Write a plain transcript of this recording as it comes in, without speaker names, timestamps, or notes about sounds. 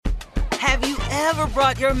Have you ever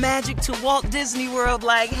brought your magic to Walt Disney World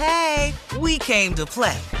like, hey, we came to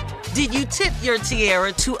play? Did you tip your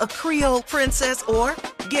tiara to a Creole princess or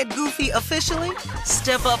get goofy officially?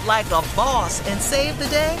 Step up like a boss and save the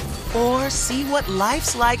day? Or see what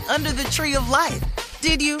life's like under the tree of life?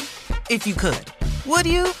 Did you? If you could. Would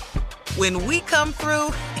you? When we come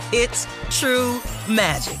through, it's true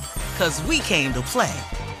magic. 'Cause we came to play.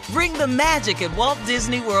 Bring the magic at Walt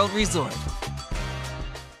Disney World Resort.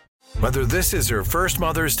 Whether this is her first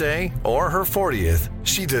Mother's Day or her 40th,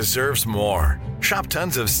 she deserves more. Shop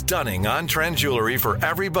tons of stunning on-trend jewelry for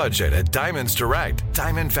every budget at Diamonds Direct.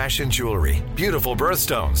 Diamond fashion jewelry, beautiful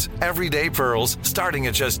birthstones, everyday pearls starting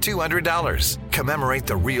at just $200. Commemorate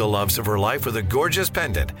the real loves of her life with a gorgeous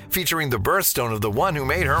pendant featuring the birthstone of the one who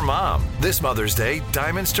made her mom. This Mother's Day,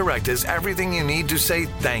 Diamonds Direct is everything you need to say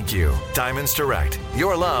thank you. Diamonds Direct,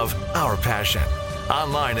 your love, our passion.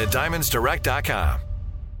 Online at diamondsdirect.com.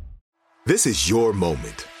 This is your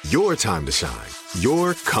moment, your time to shine,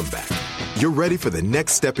 your comeback. You're ready for the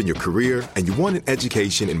next step in your career, and you want an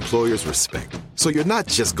education employers respect. So you're not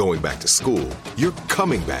just going back to school, you're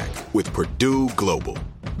coming back with Purdue Global.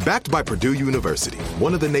 Backed by Purdue University,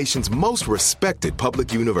 one of the nation's most respected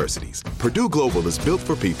public universities, Purdue Global is built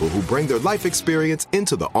for people who bring their life experience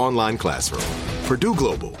into the online classroom. Purdue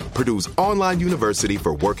Global, Purdue's online university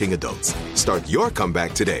for working adults. Start your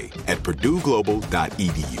comeback today at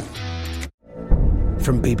purdueglobal.edu.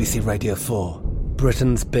 From BBC Radio 4,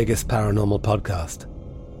 Britain's biggest paranormal podcast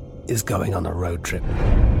is going on a road trip.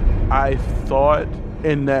 I thought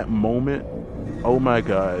in that moment, oh my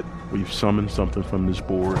God, we've summoned something from this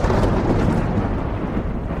board.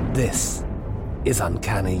 This is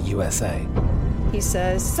Uncanny USA. He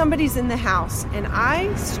says, somebody's in the house, and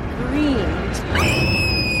I screamed.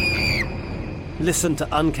 Listen to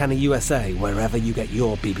Uncanny USA wherever you get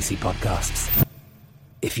your BBC podcasts,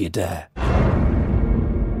 if you dare.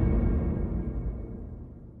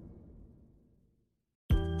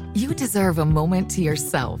 You deserve a moment to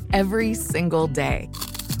yourself every single day.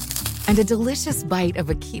 And a delicious bite of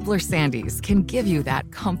a Keebler Sandies can give you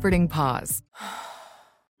that comforting pause.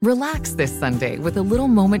 Relax this Sunday with a little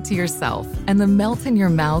moment to yourself and the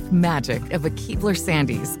melt-in-your-mouth magic of a Keebler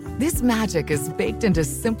Sandies. This magic is baked into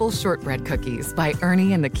simple shortbread cookies by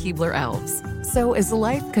Ernie and the Keebler Elves. So as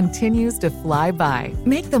life continues to fly by,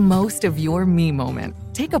 make the most of your me moment.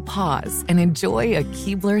 Take a pause and enjoy a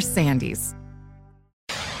Keebler Sandies.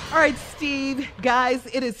 All right, Steve, guys,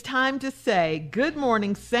 it is time to say good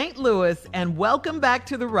morning, St. Louis, and welcome back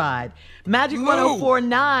to the ride. Magic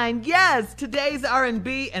 104.9, yes, today's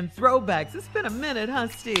R&B and throwbacks. It's been a minute, huh,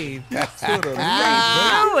 Steve? St.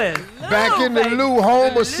 Louis. Back in the Lou,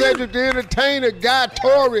 home of Cedric the Entertainer, Guy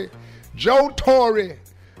Torrey, Joe Torrey.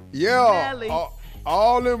 Yeah,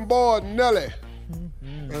 all them boys, Nelly.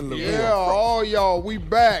 Yeah, all y'all, we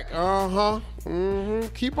back.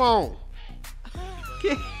 Keep on.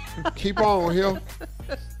 Keep on here.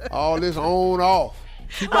 All this on off.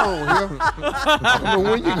 Keep on here.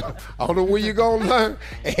 I don't know when you gonna learn.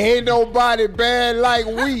 Ain't nobody bad like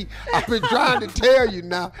we. I've been trying to tell you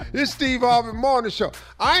now. This Steve Harvey Morning Show.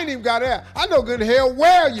 I ain't even got that. I know good and hell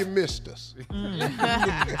where you missed us.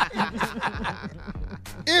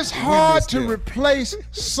 It's hard to replace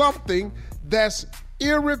something that's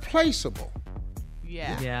irreplaceable.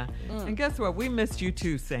 Yeah. And guess what? We missed you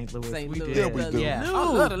too, St. Louis. St. We Louis. did. Yeah, we do. Yeah. I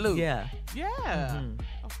love the Lou. Yeah. Yeah.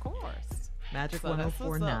 Of course. Magic So that's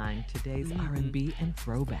what's 104.9, today's R&B and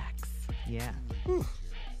throwbacks. Yeah.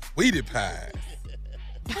 We the pies.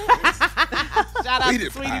 Shout out to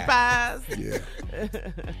Sweetie Pies. Yeah. And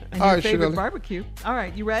All your right, favorite Shirley. barbecue. All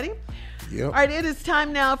right, you ready? Yep. All right, it is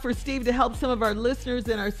time now for Steve to help some of our listeners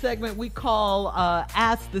in our segment we call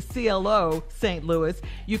Ask the CLO St. Louis.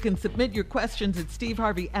 You can submit your questions at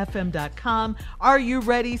steveharveyfm.com. Are you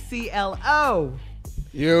ready, CLO?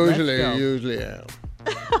 Usually am.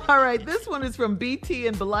 All right, this one is from BT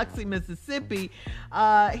in Biloxi, Mississippi.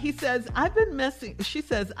 She says, I've been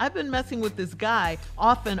messing with this guy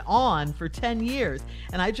off and on for 10 years,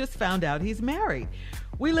 and I just found out he's married.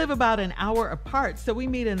 We live about an hour apart, so we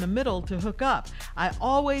meet in the middle to hook up. I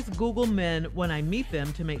always Google men when I meet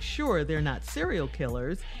them to make sure they're not serial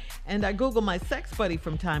killers. And I Google my sex buddy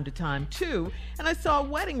from time to time, too, and I saw a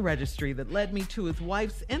wedding registry that led me to his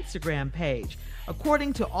wife's Instagram page.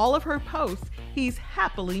 According to all of her posts, he's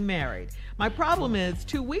happily married. My problem is,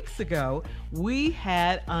 2 weeks ago, we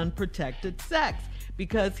had unprotected sex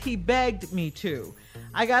because he begged me to.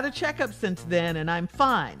 I got a checkup since then, and I'm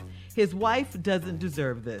fine. His wife doesn't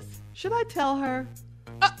deserve this. Should I tell her?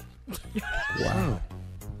 Wow.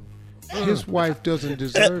 His wife doesn't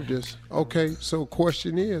deserve this. Okay, so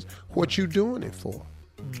question is, what you doing it for?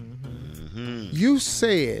 You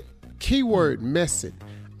said, keyword messing.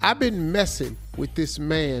 I've been messing with this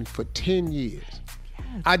man for 10 years.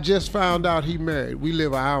 Yes. I just found out he married. We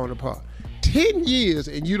live an hour apart. 10 years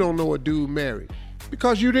and you don't know a dude married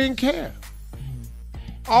because you didn't care.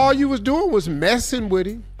 All you was doing was messing with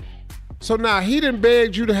him. So now he done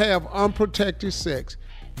begged you to have unprotected sex.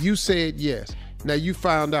 You said yes. Now you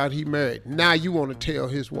found out he married. Now you want to tell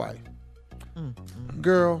his wife.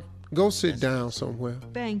 Girl, go sit down somewhere.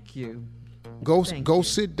 Thank you. Go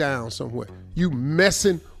sit down somewhere. You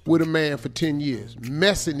messing with a man for 10 years.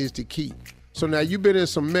 Messing is the key. So now you've been in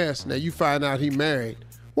some mess. Now you find out he married.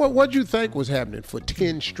 What'd you think was happening for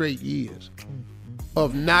 10 straight years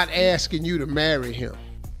of not asking you to marry him?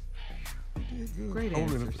 Great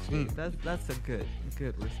answer, Steve. That's a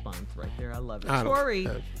good response right there. I love it. Tori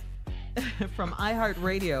from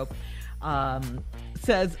iHeartRadio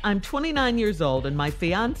says, I'm 29 years old and my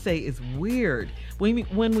fiance is weird.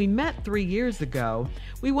 When we met 3 years ago,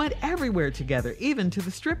 we went everywhere together, even to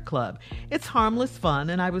the strip club. It's harmless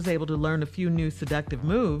fun, and I was able to learn a few new seductive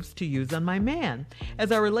moves to use on my man.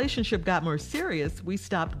 As our relationship got more serious, we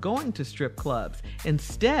stopped going to strip clubs.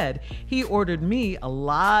 Instead, he ordered me a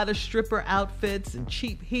lot of stripper outfits and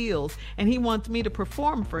cheap heels, and he wants me to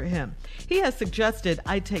perform for him. He has suggested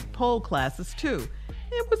I take pole classes too.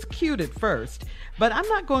 It was cute at first, but I'm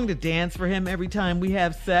not going to dance for him every time we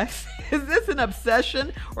have sex. Is this an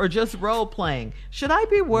obsession or just role playing? Should I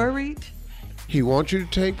be worried? He wants you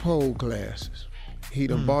to take pole classes. He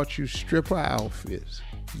done bought you stripper outfits.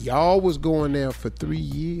 Y'all was going there for 3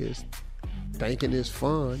 years thinking it's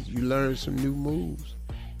fun. You learned some new moves.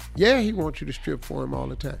 Yeah, he wants you to strip for him all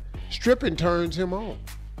the time. Stripping turns him on.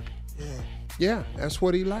 Yeah, that's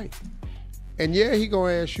what he like. And yeah, he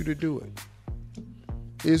gonna ask you to do it.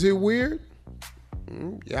 Is it weird?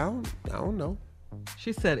 Yeah, I don't know.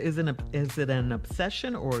 She said, is it an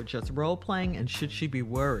obsession or just role-playing, and should she be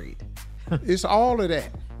worried? It's all of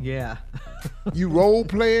that. Yeah. You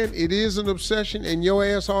role-playing, it is an obsession, and your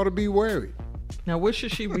ass ought to be worried. Now, what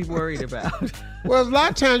should she be worried about? Well, a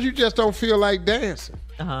lot of times you just don't feel like dancing.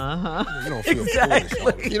 You don't feel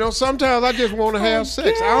exactly. You know, sometimes I just want to have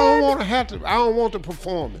sex. I don't want to have to. I don't want the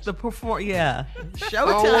performance. Yeah. Showtime. I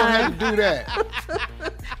don't want to have to do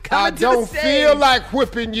that. I don't feel like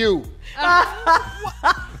whipping you.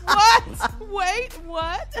 What? Wait,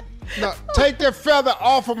 what? No, take that feather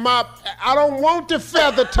off of my. I don't want the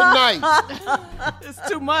feather tonight. It's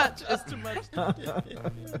too much. It's too much.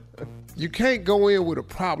 You can't go in with a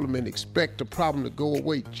problem and expect the problem to go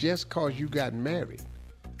away just because you got married.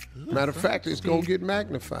 Matter of fact, it's going to get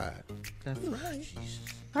magnified. That's right.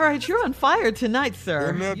 All right, you're on fire tonight,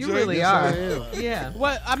 sir. You really are. Yeah.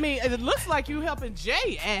 Well, I mean, it looks like you helping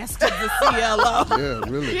Jay ask the CLO. Yeah,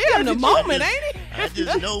 really. He in the moment, ain't he? I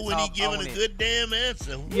just know when he giving a good damn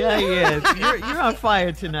answer. Yeah, he is. You're on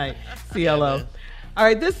fire tonight, CLO. All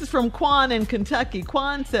right, this is from Quan in Kentucky.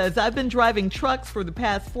 Quan says, I've been driving trucks for the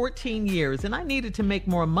past 14 years, and I needed to make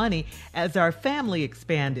more money as our family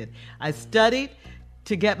expanded. I studied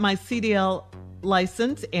to get my CDL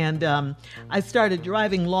license, and I started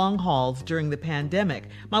driving long hauls during the pandemic.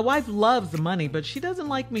 My wife loves the money, but she doesn't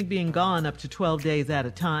like me being gone up to 12 days at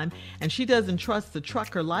a time, and she doesn't trust the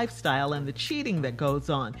trucker lifestyle and the cheating that goes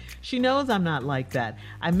on. She knows I'm not like that.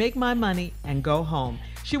 I make my money and go home.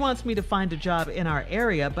 She wants me to find a job in our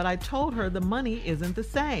area, but I told her the money isn't the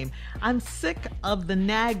same. I'm sick of the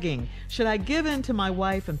nagging. Should I give in to my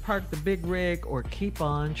wife and park the big rig or keep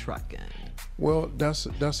on trucking? Well, that's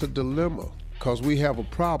a dilemma. Because we have a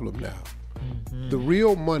problem now. Mm-hmm. The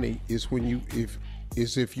real money is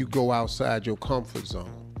if you go outside your comfort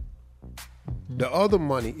zone. Mm-hmm. The other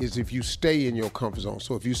money is if you stay in your comfort zone.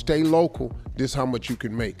 So if you stay local, this is how much you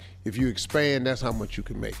can make. If you expand, that's how much you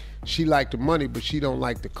can make. She like the money, but she don't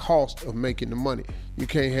like the cost of making the money. You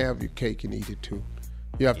can't have your cake and eat it too.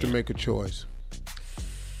 You have to make a choice.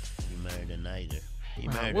 You married a nighter.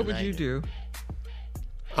 What would you do?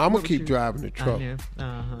 I'm going to keep driving the truck.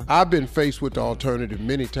 I've been faced with the alternative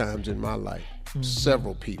many times in my life. Mm-hmm.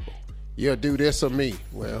 Several people. Yeah, do this or me.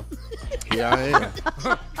 Well, here I am.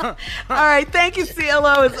 All right, thank you,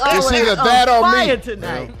 CLO. It's always either that or fire me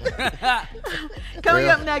tonight. Coming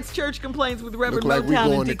up next, Church Complaints with Reverend Look like Motown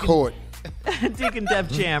we're going to court. Deacon Def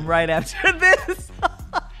Jam right after this.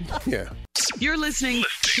 Yeah. You're listening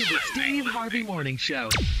to the Steve Harvey Morning Show.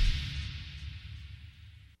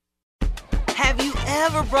 Have you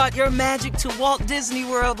ever brought your magic to Walt Disney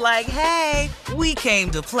World like, hey, we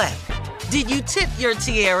came to play? Did you tip your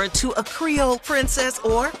tiara to a Creole princess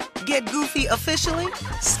or get goofy officially?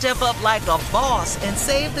 Step up like a boss and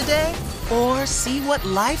save the day? Or see what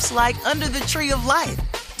life's like under the tree of life?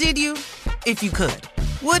 Did you? If you could.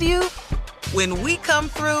 Would you? When we come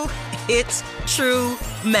through, it's true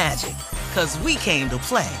magic. 'Cause we came to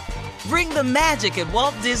play. Bring the magic at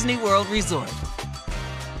Walt Disney World Resort.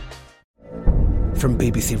 From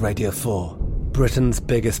BBC Radio 4, Britain's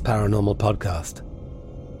biggest paranormal podcast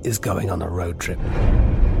is going on a road trip.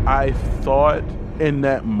 I thought in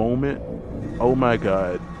that moment, oh my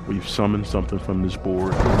God, we've summoned something from this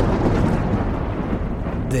board.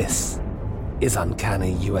 This is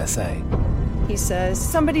Uncanny USA. He says,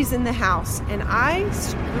 somebody's in the house, and I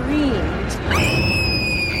screamed.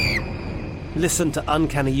 Listen to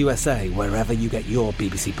Uncanny USA wherever you get your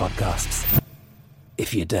BBC podcasts,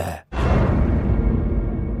 if you dare.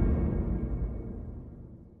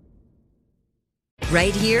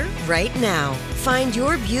 Right here, right now. Find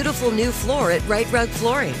your beautiful new floor at Right Rug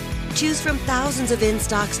Flooring. Choose from thousands of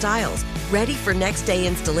in-stock styles, ready for next day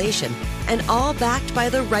installation, and all backed by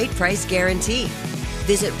the right price guarantee.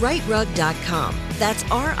 Visit rightrug.com. That's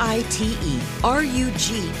RITERUG.com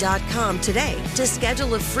today to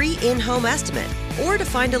schedule a free in-home estimate or to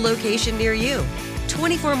find a location near you.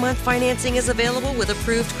 24-month financing is available with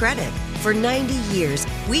approved credit. For 90 years,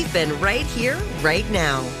 we've been right here, right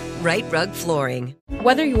now. Right Rug Flooring.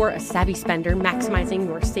 Whether you're a savvy spender maximizing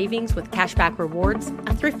your savings with cashback rewards,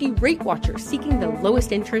 a thrifty rate watcher seeking the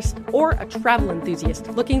lowest interest, or a travel enthusiast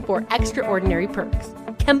looking for extraordinary perks,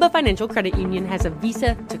 Kemba Financial Credit Union has a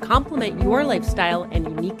visa to complement your lifestyle and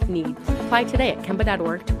unique needs. Apply today at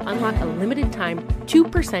Kemba.org to unlock a limited time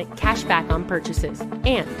 2% cash back on purchases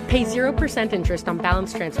and pay 0% interest on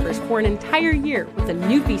balance transfers for an entire year with a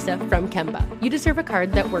new visa from Kemba. You deserve a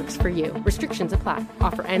card that works for you. Restrictions apply.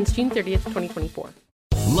 Offer ends June 30th, 2024.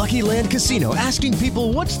 Lucky Land Casino, asking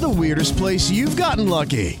people, what's the weirdest place you've gotten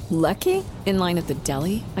lucky? Lucky? In line at the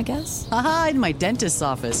deli, I guess? Aha, in my dentist's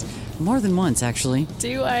office. More than once, actually.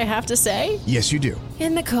 Do I have to say? Yes, you do.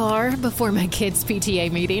 In the car before my kids'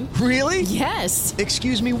 PTA meeting. Really? Yes.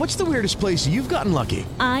 Excuse me, what's the weirdest place you've gotten lucky?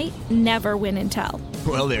 I never win and tell.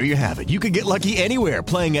 Well, there you have it. You can get lucky anywhere,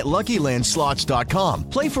 playing at LuckyLandSlots.com.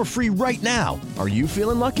 Play for free right now. Are you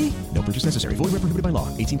feeling lucky? No purchase necessary. Void where prohibited by law.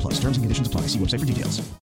 18+. Terms and conditions apply. See website for details.